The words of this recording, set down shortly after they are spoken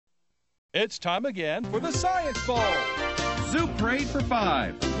It's time again for the Science Bowl. Zoo Parade for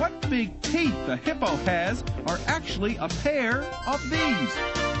 5. What big teeth the hippo has are actually a pair of these.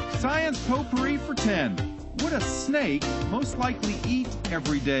 Science Potpourri for 10. Would a snake most likely eat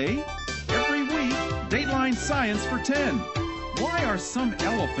every day? Every week, Dateline Science for 10. Why are some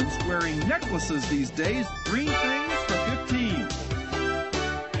elephants wearing necklaces these days? Green things for 15.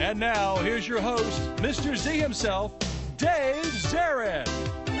 And now, here's your host, Mr. Z himself, Dave Zarin.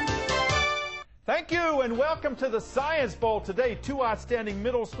 Thank you and welcome to the Science Bowl. Today, two outstanding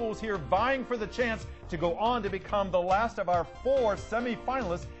middle schools here vying for the chance to go on to become the last of our 4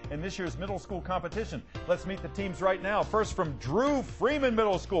 semifinalists in this year's middle school competition. Let's meet the teams right now. First from Drew Freeman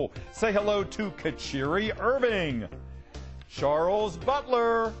Middle School, say hello to Kachiri Irving, Charles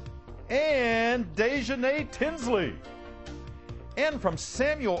Butler, and Dejanay Tinsley. And from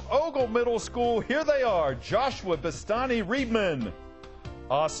Samuel Ogle Middle School, here they are, Joshua Bastani Reedman,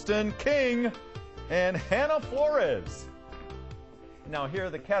 Austin King, and Hannah Flores. Now here are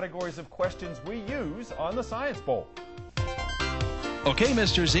the categories of questions we use on the Science Bowl. Okay,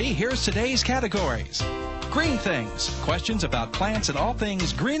 Mr. Z, here's today's categories. Green things, questions about plants and all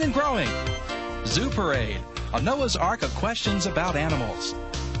things green and growing. Zoo Parade, a Noah's Ark of questions about animals.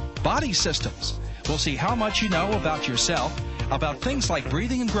 Body systems, we'll see how much you know about yourself, about things like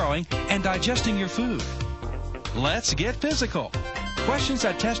breathing and growing and digesting your food. Let's get physical. Questions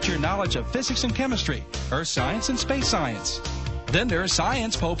that test your knowledge of physics and chemistry, earth science and space science. Then there's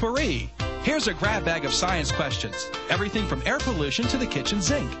Science Potpourri. Here's a grab bag of science questions, everything from air pollution to the kitchen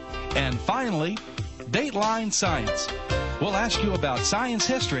sink. And finally, Dateline Science. We'll ask you about science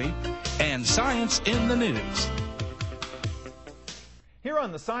history and science in the news. Here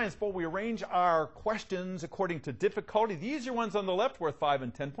on the Science Bowl, we arrange our questions according to difficulty. The easier ones on the left worth 5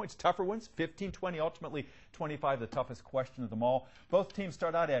 and 10 points. Tougher ones, 15, 20, ultimately 25, the toughest question of them all. Both teams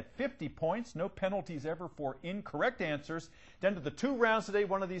start out at 50 points. No penalties ever for incorrect answers. Down to the 2 rounds today,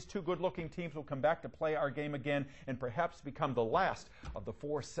 one of these 2 good-looking teams will come back to play our game again and perhaps become the last of the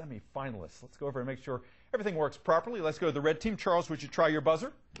 4 semifinalists. Let's go over and make sure everything works properly. Let's go to the red team. Charles, would you try your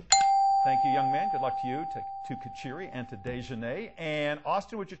buzzer? Thank you, young man. Good luck to you, to Kachiri, and to Dejanay. And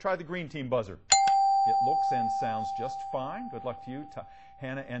Austin, would you try the green team buzzer? It looks and sounds just fine. Good luck to you, to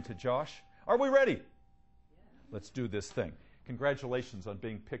Hannah, and to Josh. Are we ready? Yeah. Let's do this thing. Congratulations on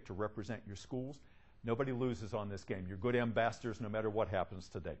being picked to represent your schools. Nobody loses on this game. You're good ambassadors no matter what happens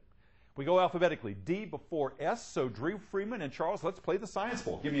today. We go alphabetically, D before S. So Drew Freeman and Charles, let's play the Science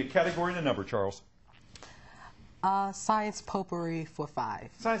Bowl. Give me a category and a number, Charles. Science Potpourri for 5.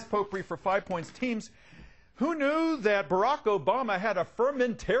 Science Potpourri for 5 points. Teams, who knew that Barack Obama had a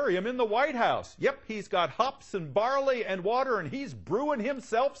fermentarium in the White House? Yep, he's got hops and barley and water, and he's brewing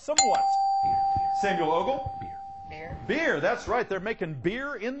himself some what? Samuel Ogle? Beer. Beer, that's right. They're making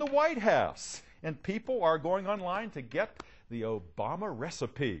beer in the White House. And people are going online to get the Obama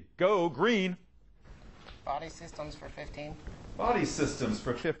recipe. Go green. Body systems for 15. Body systems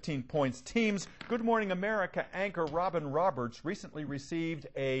for 15 points. Teams, Good Morning America anchor Robin Roberts recently received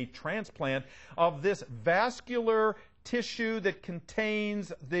a transplant of this vascular tissue that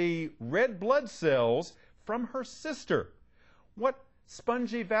contains the red blood cells from her sister. What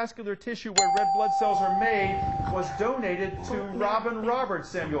spongy vascular tissue where red blood cells are made was donated to Robin Roberts,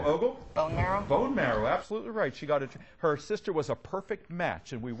 Samuel Ogle? Bone marrow? Bone marrow, absolutely right. She got it. Her sister was a perfect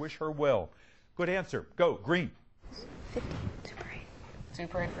match, and we wish her well. Good answer. Go, green. 15. Zoo Parade. Zoo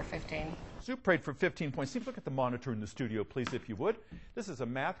Parade for 15. Zoo Parade for 15 points. Steve, look at the monitor in the studio, please, if you would. This is a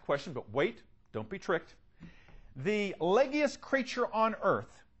math question, but wait, don't be tricked. The leggiest creature on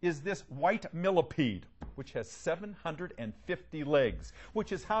Earth is this white millipede, which has 750 legs,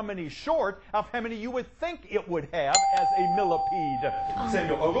 which is how many short of how many you would think it would have as a millipede.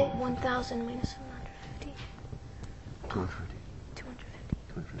 Samuel Ogle? 1,000 minus 150. 250.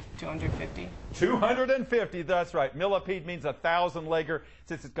 250, that's right. Millipede means 1,000-legger.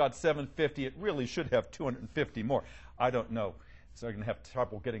 Since it's got 750, it really should have 250 more. I don't know. So I'm going to have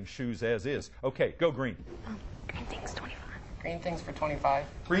trouble getting shoes as is. Okay, go green. Green things, 25. Green things for 25.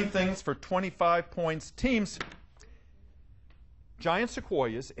 Green things for 25 points. Teams, giant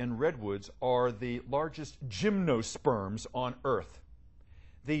sequoias and redwoods are the largest gymnosperms on Earth.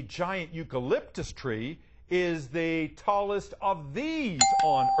 The giant eucalyptus tree is the tallest of these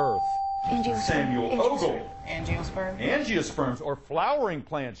on Earth. Angiosperm. Samuel Ogle. Angiosperm. Angiosperms, or flowering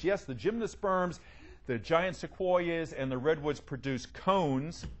plants. Yes, the gymnosperms, the giant sequoias, and the redwoods produce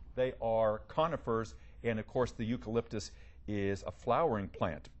cones. They are conifers. And, of course, the eucalyptus is a flowering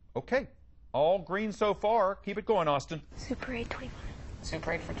plant. Okay, all green so far. Keep it going, Austin. Zoo Parade, 25.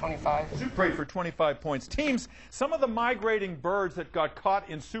 Super 8 for 25. Super 8 for 25 points. Teams, some of the migrating birds that got caught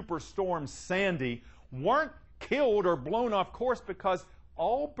in Superstorm Sandy weren't killed or blown off course because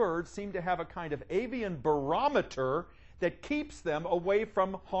all birds seem to have a kind of avian barometer that keeps them away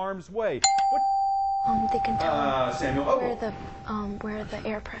from harm's way. They can tell Samuel Ogle. where the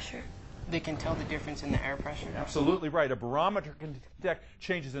air pressure. They can tell the difference in the air pressure. Absolutely right. A barometer can detect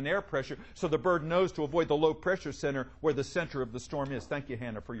changes in air pressure, so the bird knows to avoid the low pressure center where the center of the storm is. Thank you,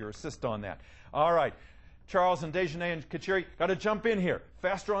 Hannah, for your assist on that. All right. Charles and Dejanay and Kachiri, got to jump in here.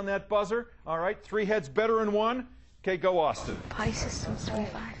 Faster on that buzzer. All right. 3 heads better than 1. Okay, go Austin. Body systems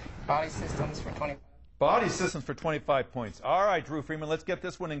 25. Body systems for 25. Body systems for 25 points. All right, Drew Freeman, let's get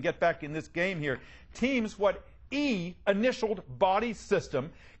this one and get back in this game here. Teams, what E, initialed body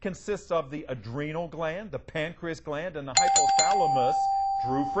system, consists of the adrenal gland, the pancreas gland, and the hypothalamus.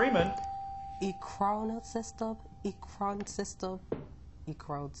 Drew Freeman. Ecronal system, ecron system,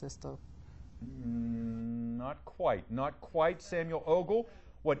 ecron system. Not quite, Samuel Ogle.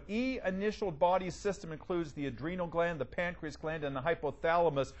 What E initialed body system includes the adrenal gland, the pancreas gland, and the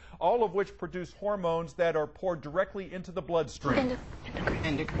hypothalamus, all of which produce hormones that are poured directly into the bloodstream.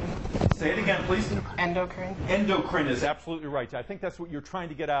 Endocrine. Say it again, please. Endocrine. Endocrine is absolutely right. I think that's what you're trying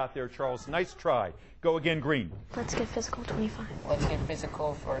to get out there, Charles. Nice try. Go again, Green. Let's get physical 25. Let's get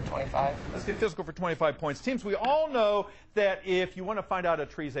physical for 25. Let's get physical for 25 points. Teams, we all know that if you want to find out a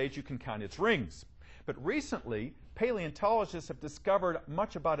tree's age, you can count its rings. But recently, paleontologists have discovered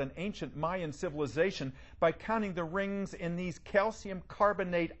much about an ancient Mayan civilization by counting the rings in these calcium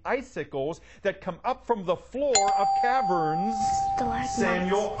carbonate icicles that come up from the floor of caverns. Stalagmites.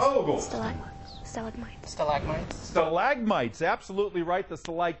 Samuel Ogle. Stalagmites. Stalagmites. Stalagmites, absolutely right. The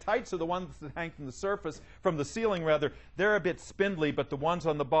stalactites are the ones that hang from the surface, from the ceiling rather. They're a bit spindly, but the ones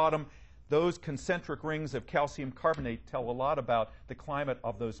on the bottom, those concentric rings of calcium carbonate, tell a lot about the climate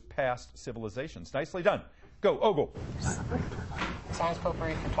of those past civilizations. Nicely done. Go, Ogle. Science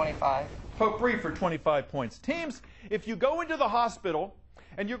potpourri for 25. Potpourri for 25 points. Teams, if you go into the hospital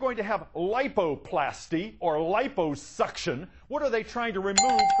and you're going to have lipoplasty or liposuction, what are they trying to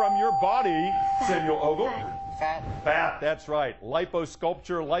remove from your body, Samuel Ogle? Fat. Fat, that's right.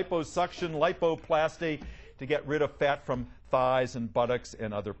 Liposculpture, liposuction, lipoplasty, to get rid of fat from thighs and buttocks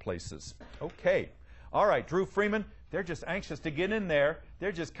and other places. Okay. All right, Drew Freeman, they're just anxious to get in there.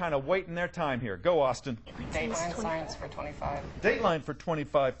 They're just kind of waiting their time here. Go, Austin. Dateline science for 25. Dateline for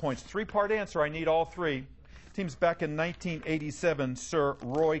 25 points. 3-part answer. I need all 3. Teams, back in 1987, Sir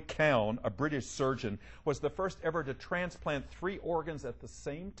Roy Cowan, a British surgeon, was the first ever to transplant 3 organs at the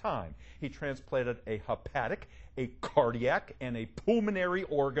same time. He transplanted a hepatic, a cardiac, and a pulmonary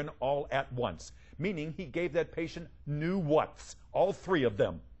organ all at once, meaning he gave that patient new whats, all 3 of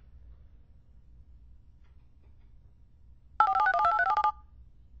them.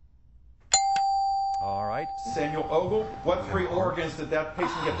 All right, Samuel Ogle, what 3 organs did that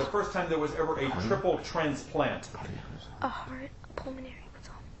patient get the first time there was ever a triple transplant? A heart, a pulmonary, what's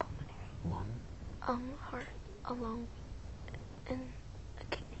all pulmonary? Heart, a lung, and a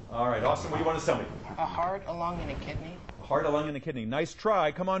kidney. All right, Austin, what do you want to tell me? A heart, a lung, and a kidney. A heart, a lung, and a kidney. Nice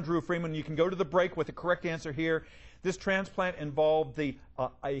try. Come on, Drew Freeman. You can go to the break with the correct answer here. This transplant involved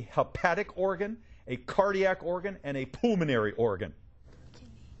a hepatic organ, a cardiac organ, and a pulmonary organ.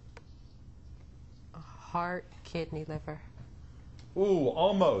 Heart, kidney, liver. Ooh,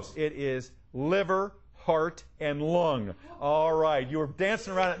 almost. It is liver, heart, and lung. All right, you were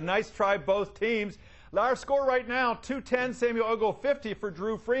dancing around it. Nice try, both teams. Our score right now, 210, Samuel Ogle, 50 for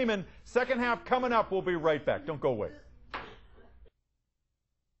Drew Freeman. Second half coming up. We'll be right back. Don't go away.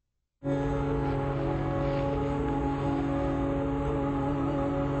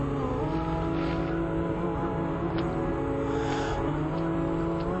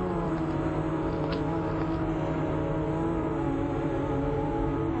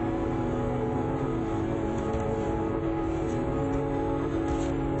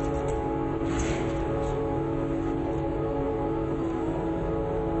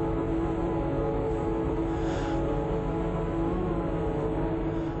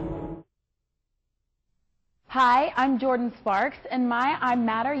 Hi, I'm Jordan Sparks, and my I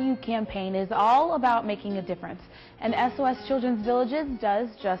Matter You campaign is all about making a difference, and SOS Children's Villages does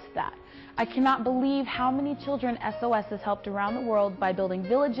just that. I cannot believe how many children SOS has helped around the world by building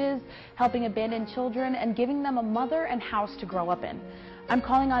villages, helping abandoned children, and giving them a mother and house to grow up in. I'm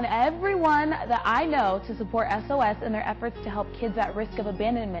calling on everyone that I know to support SOS in their efforts to help kids at risk of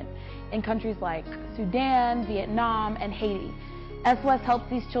abandonment in countries like Sudan, Vietnam, and Haiti. SOS helps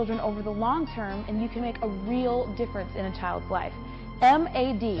these children over the long term, and you can make a real difference in a child's life.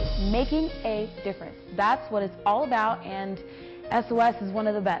 MAD, making a difference. That's what it's all about, and SOS is one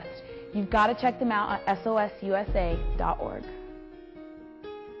of the best. You've got to check them out on sosusa.org.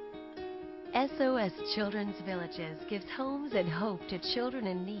 SOS Children's Villages gives homes and hope to children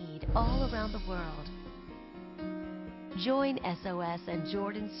in need all around the world. Join SOS and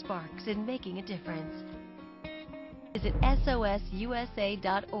Jordan Sparks in making a difference. Visit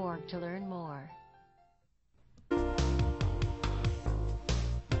sosusa.org to learn more.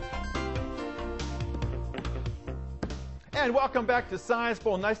 And welcome back to Science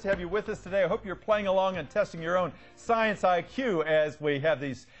Bowl. Nice to have you with us today. I hope you're playing along and testing your own science IQ as we have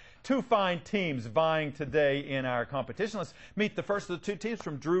these two fine teams vying today in our competition. Let's meet the first of the two teams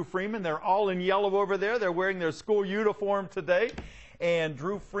from Drew Freeman. They're all in yellow over there. They're wearing their school uniform today. And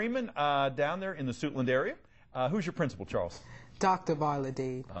Drew Freeman down there in the Suitland area. Who's your principal, Charles? Dr.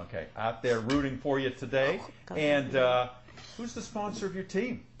 Barladine. Okay, out there rooting for you today. And who's the sponsor of your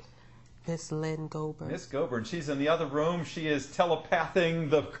team? Miss Lynn Gober. Miss Gober, and she's in the other room. She is telepathing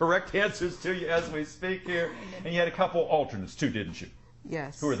the correct answers to you as we speak here. And you had a couple alternates too, didn't you?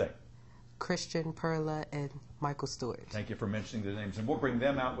 Yes. Who are they? Christian Perla and Michael Stewart. Thank you for mentioning the names. And we'll bring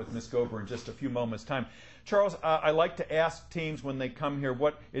them out with Miss Gober in just a few moments' time. Charles, I like to ask teams when they come here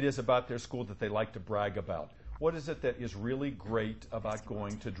what it is about their school that they like to brag about. What is it that is really great about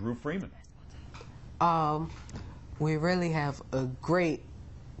going to Drew Freeman? We really have a great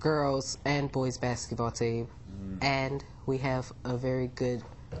girls and boys basketball team, and we have a very good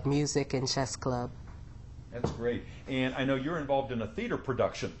music and chess club. That's great. And I know you're involved in a theater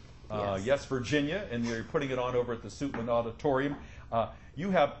production. Yes, Virginia, and you're putting it on over at the Suitland Auditorium.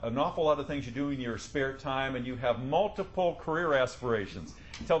 You have an awful lot of things you do in your spare time, and you have multiple career aspirations.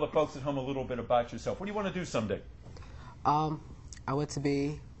 Tell the folks at home a little bit about yourself. What do you want to do someday? I want to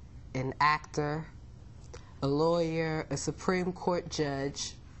be an actor, a lawyer, a Supreme Court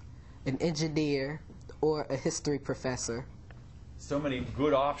judge, an engineer, or a history professor. So many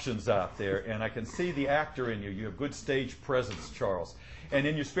good options out there, and I can see the actor in you. You have good stage presence, Charles. And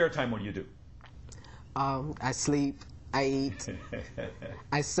in your spare time, what do you do? I sleep, I eat,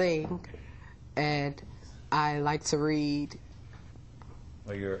 I sing, and I like to read.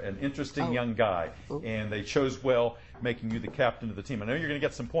 Well, you're an interesting young guy, and they chose well, making you the captain of the team. I know you're going to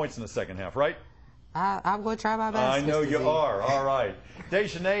get some points in the second half, right? I'm going to try my best. I know Mr. you Z. are. All right.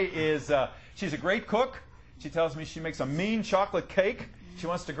 Dejanay is, she's a great cook. She tells me she makes a mean chocolate cake. She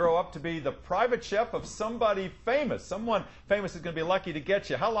wants to grow up to be the private chef of somebody famous. Someone famous is going to be lucky to get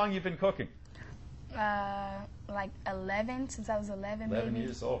you. How long have you been cooking? Like 11, since I was 11 11 maybe.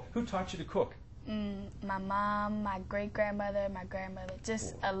 years old. Who taught you to cook? My mom, my great-grandmother, my grandmother,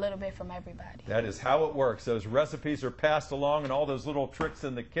 just a little bit from everybody. That is how it works. Those recipes are passed along and all those little tricks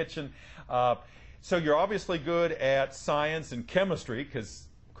in the kitchen. So you're obviously good at science and chemistry, because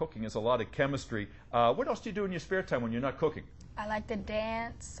cooking is a lot of chemistry. What else do you do in your spare time when you're not cooking? I like to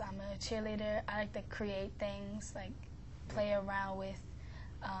dance. I'm a cheerleader. I like to create things, like play around with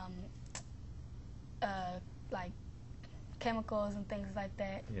like chemicals and things like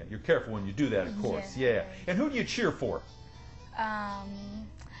that. Yeah, you're careful when you do that, of course. Yeah. And who do you cheer for? I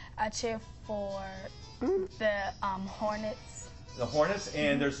cheer for the Hornets. The Hornets?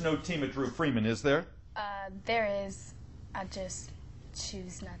 And there's no team at Drew Freeman, is there? There is. I just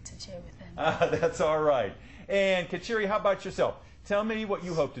choose not to cheer with them. That's all right. And Kachiri, how about yourself? Tell me what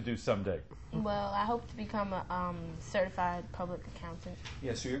you hope to do someday. Well, I hope to become a certified public accountant.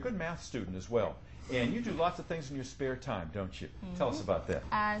 Yeah, so you're a good math student as well. And you do lots of things in your spare time, don't you? Tell us about that.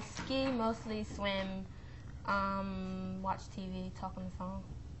 I ski, mostly swim, watch TV, talk on the phone.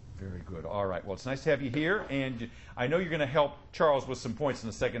 Very good. All right. Well, it's nice to have you here. And I know you're going to help Charles with some points in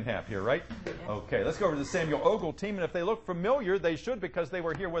the second half here, right? Yeah. Okay. Let's go over to the Samuel Ogle team. And if they look familiar, they should, because they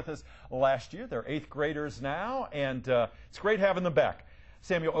were here with us last year. They're 8th graders now. And it's great having them back.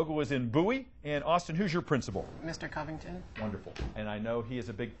 Samuel Ogle is in Bowie. And Austin, who's your principal? Mr. Covington. Wonderful. And I know he is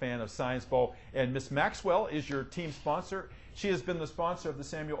a big fan of Science Bowl. And Miss Maxwell is your team sponsor. She has been the sponsor of the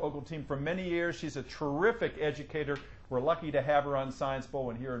Samuel Ogle team for many years. She's a terrific educator. We're lucky to have her on Science Bowl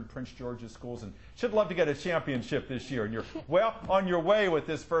and here in Prince George's schools. And she'd love to get a championship this year. And you're well on your way with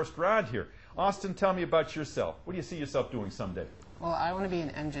this first round here. Austin, tell me about yourself. What do you see yourself doing someday? Well, I want to be an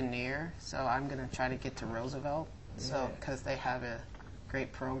engineer, so I'm going to try to get to Roosevelt, because they have a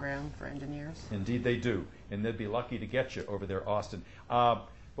great program for engineers. Indeed they do, and they'd be lucky to get you over there, Austin.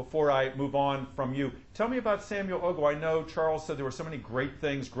 Before I move on from you, tell me about Samuel Ogle. I know Charles said there were so many great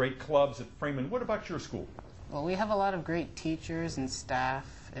things, great clubs at Freeman. What about your school? Well, we have a lot of great teachers and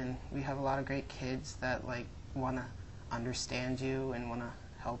staff, and we have a lot of great kids that want to understand you and want to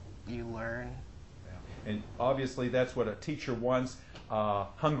help you learn. Yeah. And obviously that's what a teacher wants,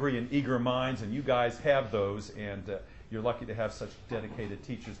 hungry and eager minds, and you guys have those. And you're lucky to have such dedicated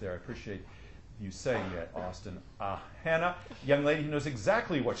teachers there. I appreciate you saying that, Austin. Hannah, young lady who knows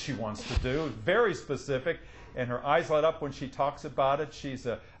exactly what she wants to do, very specific, and her eyes light up when she talks about it. She's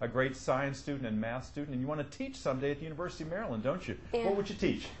a great science student and math student, and you want to teach someday at the University of Maryland, don't you? Yeah. What would you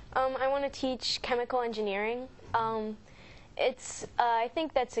teach? I want to teach chemical engineering. I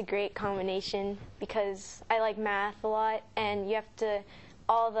think that's a great combination because I like math a lot, and you have to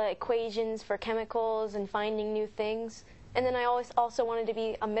all the equations for chemicals and finding new things. And then I also wanted to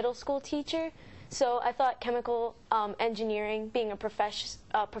be a middle school teacher, so I thought chemical engineering, being a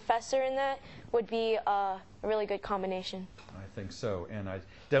professor in that, would be a really good combination. I think so, and I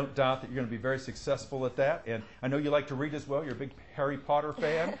don't doubt that you're going to be very successful at that. And I know you like to read as well. You're a big Harry Potter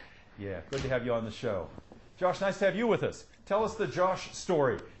fan. Yeah, good to have you on the show. Josh, nice to have you with us. Tell us the Josh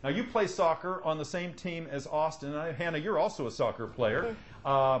story. Now, you play soccer on the same team as Austin. And Hannah, you're also a soccer player.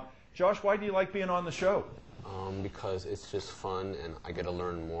 Josh, why do you like being on the show? Because it's just fun, and I get to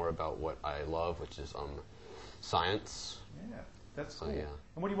learn more about what I love, which is science. Yeah, that's cool. So, yeah.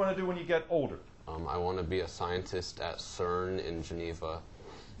 And what do you want to do when you get older? I want to be a scientist at CERN in Geneva,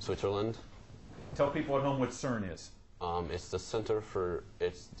 Switzerland. Tell people at home what CERN is. It's the Center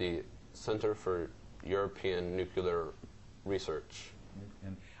for European Nuclear Research.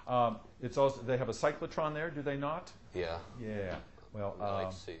 And it's also, they have a cyclotron there, do they not? Yeah. Yeah. Well, I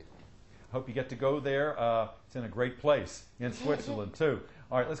like to see. Hope you get to go there. It's in a great place in Switzerland, too.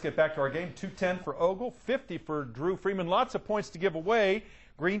 All right, let's get back to our game. 210 for Ogle, 50 for Drew Freeman. Lots of points to give away.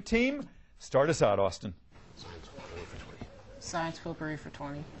 Green team, start us out, Austin. Science potpourri for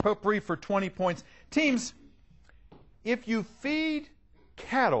 20. Potpourri for 20 points. Teams, if you feed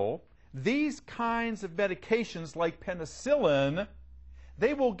cattle these kinds of medications like penicillin,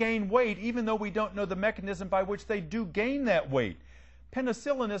 they will gain weight even though we don't know the mechanism by which they do gain that weight.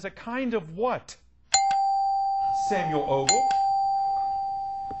 Penicillin is a kind of what? Samuel Ogle.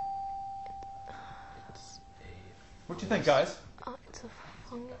 What do you think, guys? It's a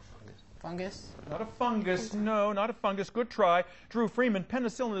fungus. Fungus? Not a fungus. No, not a fungus. Good try. Drew Freeman,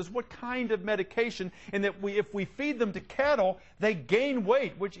 penicillin is what kind of medication? And that if we feed them to cattle, they gain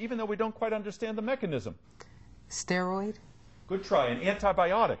weight, which even though we don't quite understand the mechanism. Steroid? Good try. An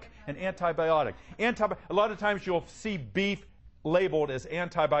antibiotic. An antibiotic. A lot of times you'll see beef labeled as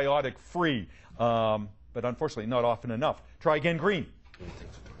antibiotic free, but unfortunately not often enough. Try again, Green.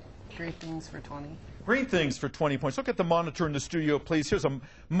 Green things for 20. Green things for 20 points. Look at the monitor in the studio, please. Here's a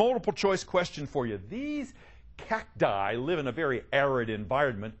multiple choice question for you. These cacti live in a very arid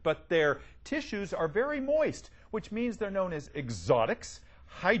environment, but their tissues are very moist, which means they're known as exotics,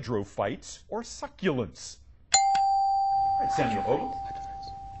 hydrophytes, or succulents. All right, Samuel Ogle.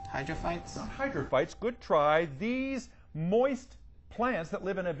 Hydrophytes? Not hydrophytes. Good try. These moist plants that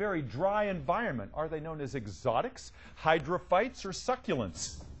live in a very dry environment, are they known as exotics, hydrophytes, or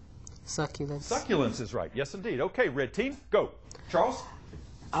succulents? Succulents. Succulents is right. Yes, indeed. Okay, red team, go. Charles?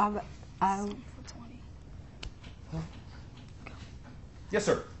 Yes,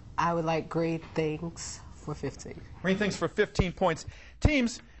 sir. I would like green things for 15. Green things for 15 points.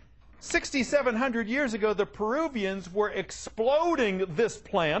 Teams, 6,700 years ago, the Peruvians were exploding this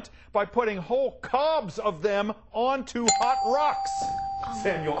plant by putting whole cobs of them onto hot rocks.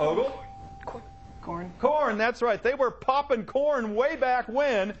 Samuel Ogle? Corn. Corn, that's right. They were popping corn way back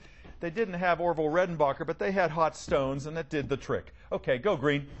when. They didn't have Orville Redenbacher, but they had hot stones, and that did the trick. Okay, go,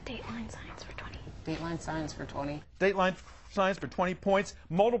 Green. Dateline science for 20. Dateline science for 20. Dateline science for 20 points.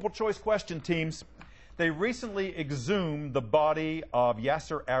 Multiple choice question, teams. They recently exhumed the body of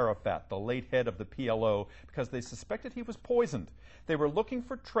Yasser Arafat, the late head of the PLO, because they suspected he was poisoned. They were looking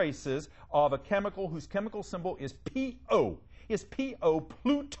for traces of a chemical whose chemical symbol is PO. Is PO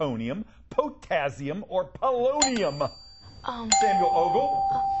plutonium, potassium, or polonium? Samuel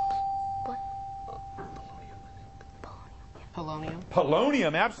Ogle? Polonium.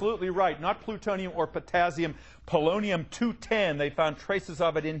 Polonium, absolutely right. Not plutonium or potassium. Polonium-210. They found traces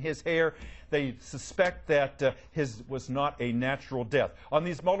of it in his hair. They suspect that his was not a natural death. On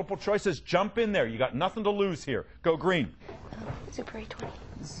these multiple choices, jump in there. You got nothing to lose here. Go, Green. Zuparade 20.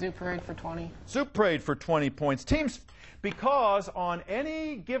 Zuparade for 20. Zuparade for 20 points. Teams, because on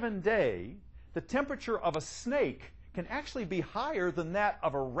any given day, the temperature of a snake can actually be higher than that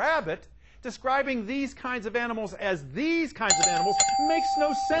of a rabbit, describing these kinds of animals as these kinds of animals makes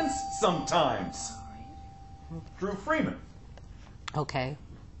no sense sometimes. Drew Freeman. Okay.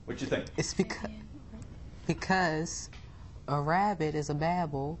 What you think? It's because a rabbit is a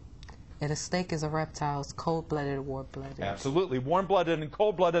mammal and a snake is a reptile. It's cold-blooded and warm-blooded. Absolutely. Warm-blooded and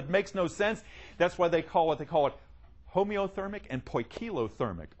cold-blooded makes no sense. That's why they call it homeothermic and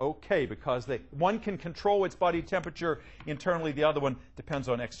poikilothermic. Okay, because one can control its body temperature internally, the other one depends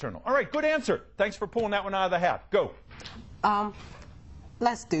on external. All right, good answer. Thanks for pulling that one out of the hat. Go.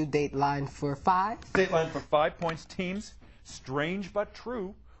 Let's do Dateline for 5. Dateline for 5 points. Teams, strange but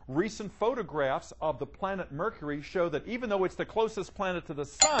true. Recent photographs of the planet Mercury show that even though it's the closest planet to the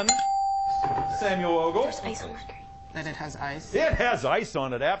sun, Samuel Ogle. There's ice on Mercury. That it has ice? It has ice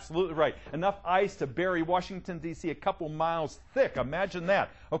on it, absolutely right. Enough ice to bury Washington, D.C. a couple miles thick. Imagine that.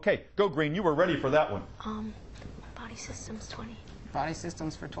 Okay, go Green. You were ready for that one. Body systems 20. Body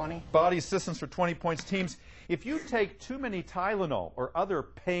systems for 20. Body systems for 20 points. Teams, if you take too many Tylenol or other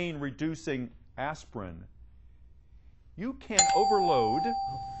pain-reducing aspirin, you can overload.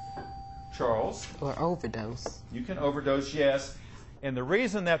 Charles? Or overdose. You can overdose, yes. And the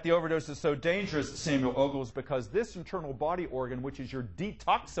reason that the overdose is so dangerous, Samuel Ogle, is because this internal body organ, which is your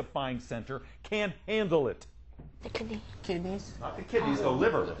detoxifying center, can't handle it. The kidney. Kidneys? Not the kidneys, the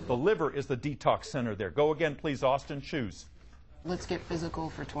liver. The liver is the detox center there. Go again, please, Austin. Choose. Let's get physical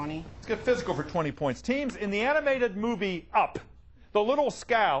for 20. Let's get physical for 20 points. Teams, in the animated movie Up, the little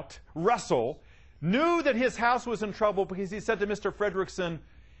scout, Russell, knew that his house was in trouble because he said to Mr. Fredrickson,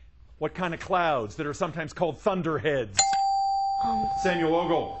 what kind of clouds that are sometimes called thunderheads? Samuel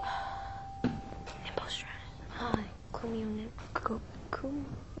Ogle.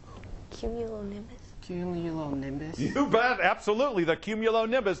 Cumulonimbus. Cumulonimbus. You bet, absolutely. The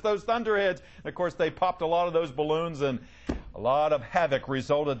cumulonimbus, those thunderheads. And of course, they popped a lot of those balloons, and a lot of havoc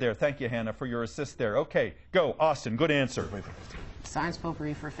resulted there. Thank you, Hannah, for your assist there. Okay, go, Austin. Good answer. Science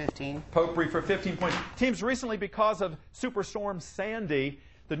potpourri for 15. Potpourri for 15 points. Teams, recently, because of Superstorm Sandy,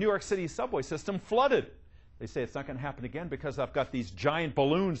 the New York City subway system flooded. They say it's not going to happen again because I've got these giant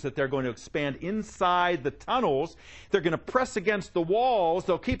balloons that they're going to expand inside the tunnels. They're going to press against the walls.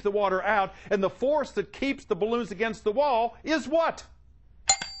 They'll keep the water out. And the force that keeps the balloons against the wall is what?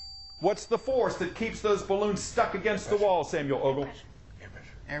 What's the force that keeps those balloons stuck against the wall, Samuel Ogle?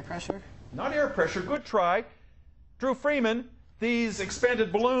 Air pressure? Not air pressure. Good try. Drew Freeman, these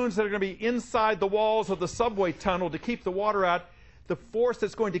expanded balloons that are going to be inside the walls of the subway tunnel to keep the water out, the force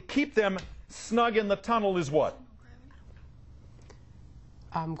that's going to keep them snug in the tunnel is what?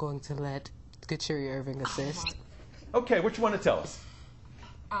 I'm going to let Gachuri Irving assist. Okay, what you want to tell us?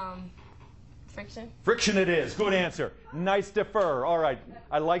 Friction. Friction it is. Good answer. Nice defer. All right.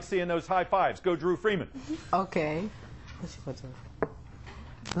 I like seeing those high fives. Go Drew Freeman. Okay.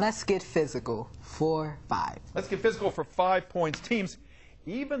 Let's get physical for 5. Let's get physical for 5 points. Teams,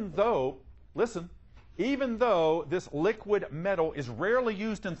 even though, listen, even though this liquid metal is rarely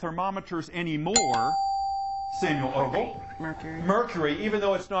used in thermometers anymore, Samuel Ogle. Mercury. Mercury, even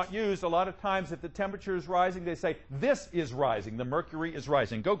though it's not used, a lot of times if the temperature is rising, they say, this is rising. The mercury is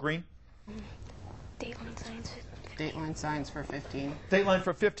rising. Go Green. Dateline science. Dateline science for 15. Dateline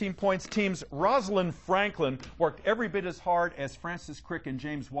for 15 points. Teams, Rosalind Franklin worked every bit as hard as Francis Crick and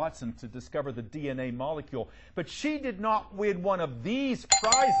James Watson to discover the DNA molecule, but she did not win one of these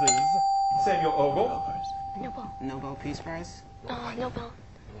prizes, Samuel Ogle. Nobel Peace Prize? Nobel.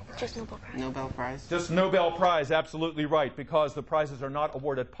 Just Nobel Prize. Nobel Prize. Just Nobel Prize, absolutely right, because the prizes are not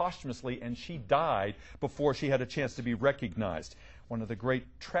awarded posthumously, and she died before she had a chance to be recognized. One of the great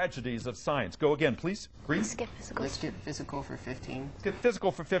tragedies of science. Go again, please. Green. Let's get physical. Let's get physical for 15. Let's get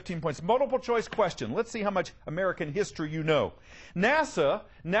physical for 15 points. Multiple choice question. Let's see how much American history you know. NASA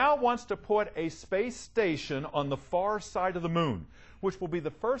now wants to put a space station on the far side of the moon, which will be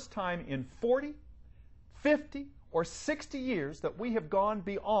the first time in 40, 50, or 60 years that we have gone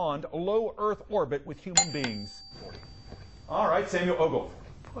beyond low Earth orbit with human beings. 40. All right, Samuel Ogle.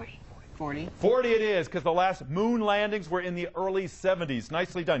 40. 40. 40 it is, because the last moon landings were in the early 70s.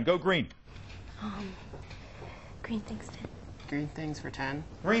 Nicely done. Go Green. Green things 10. Green things for 10.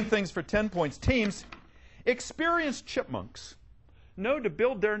 Green things for 10 points. Teams, experienced chipmunks know to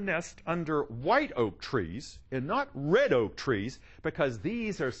build their nest under white oak trees and not red oak trees because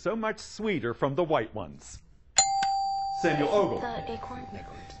these are so much sweeter from the white ones. Samuel Ogle. The acorn.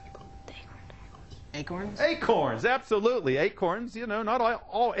 Acorns? Acorns, absolutely. Acorns, you know, not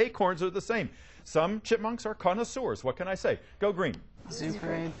all acorns are the same. Some chipmunks are connoisseurs. What can I say? Go Green. Zoo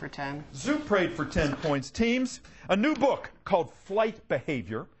Parade for 10. Zoo Parade for 10 points. Teams, a new book called Flight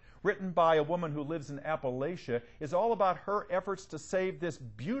Behavior, written by a woman who lives in Appalachia, is all about her efforts to save this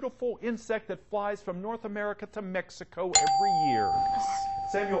beautiful insect that flies from North America to Mexico every year.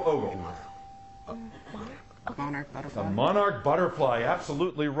 Samuel Ogle. Monarch butterfly. The monarch butterfly,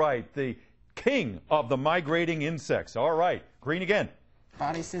 absolutely right. The king of the migrating insects. All right, Green again.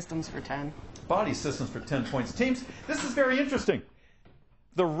 Body systems for 10. Body systems for 10 points. Teams, this is very interesting.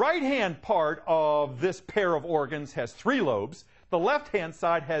 The right-hand part of this pair of organs has 3 lobes. The left-hand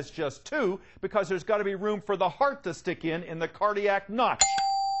side has just 2 because there's got to be room for the heart to stick in the cardiac notch.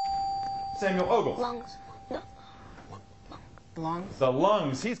 Samuel Ogle. Lungs. No. Lungs? The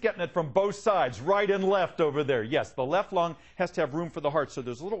lungs. He's getting it from both sides, right and left over there. Yes, the left lung has to have room for the heart, so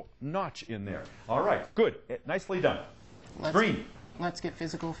there's a little notch in there. All right, good. Nicely done. Green. Let's get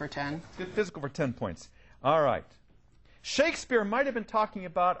physical for 10. Let's get physical for 10 points. All right. Shakespeare might have been talking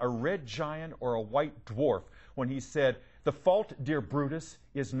about a red giant or a white dwarf when he said, "The fault, dear Brutus,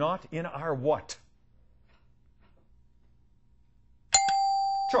 is not in our what?"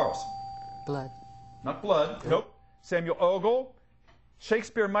 Charles. Blood. Not blood. Nope. Samuel Ogle.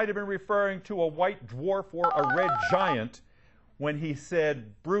 Shakespeare might have been referring to a white dwarf or a red giant when he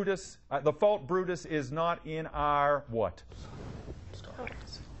said, "Brutus, the fault, Brutus, is not in our what?" Star.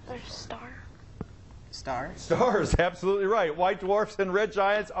 Stars? Stars, absolutely right. White dwarfs and red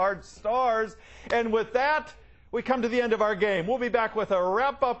giants are stars. And with that, we come to the end of our game. We'll be back with a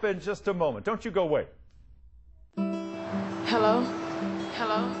wrap-up in just a moment. Don't you go away. Hello?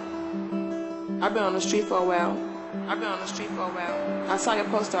 Hello? I've been on the street for a while. I saw your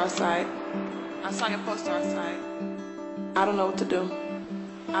poster outside. I don't know what to do.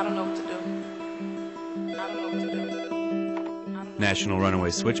 National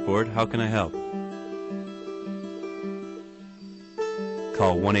Runaway Switchboard, how can I help?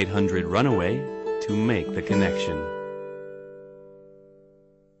 Call 1-800-RUNAWAY to make the connection.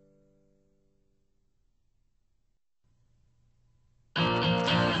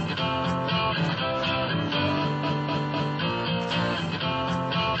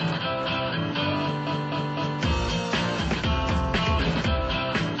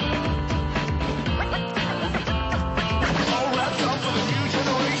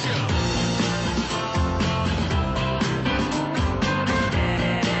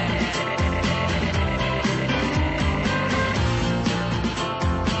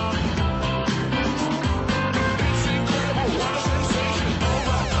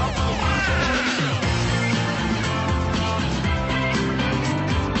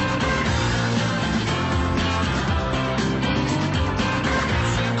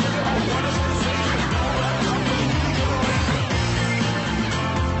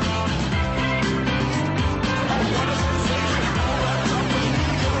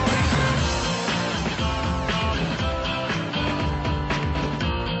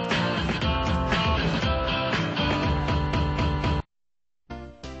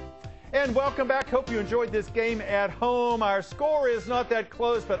 And welcome back. Hope you enjoyed this game at home. Our score is not that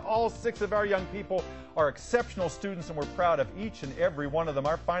close, but all 6 of our young people are exceptional students, and we're proud of each and every one of them.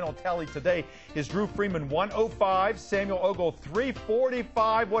 Our final tally today is Drew Freeman 105, Samuel Ogle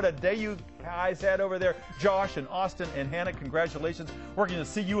 345. What a day you guys had over there. Josh and Austin and Hannah, congratulations. We're going to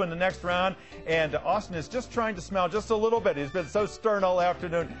see you in the next round. And Austin is just trying to smile just a little bit. He's been so stern all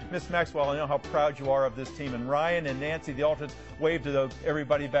afternoon. Miss Maxwell, I know how proud you are of this team. And Ryan and Nancy, the alternates, wave to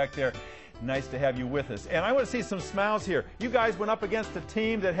everybody back there. Nice to have you with us. And I want to see some smiles here. You guys went up against a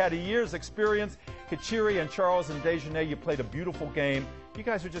team that had a year's experience. Kachiri and Charles and Dejanay, you played a beautiful game. You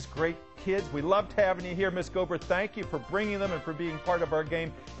guys are just great kids. We loved having you here. Miss Gober, thank you for bringing them and for being part of our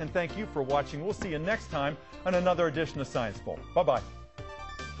game. And thank you for watching. We'll see you next time on another edition of Science Bowl. Bye-bye.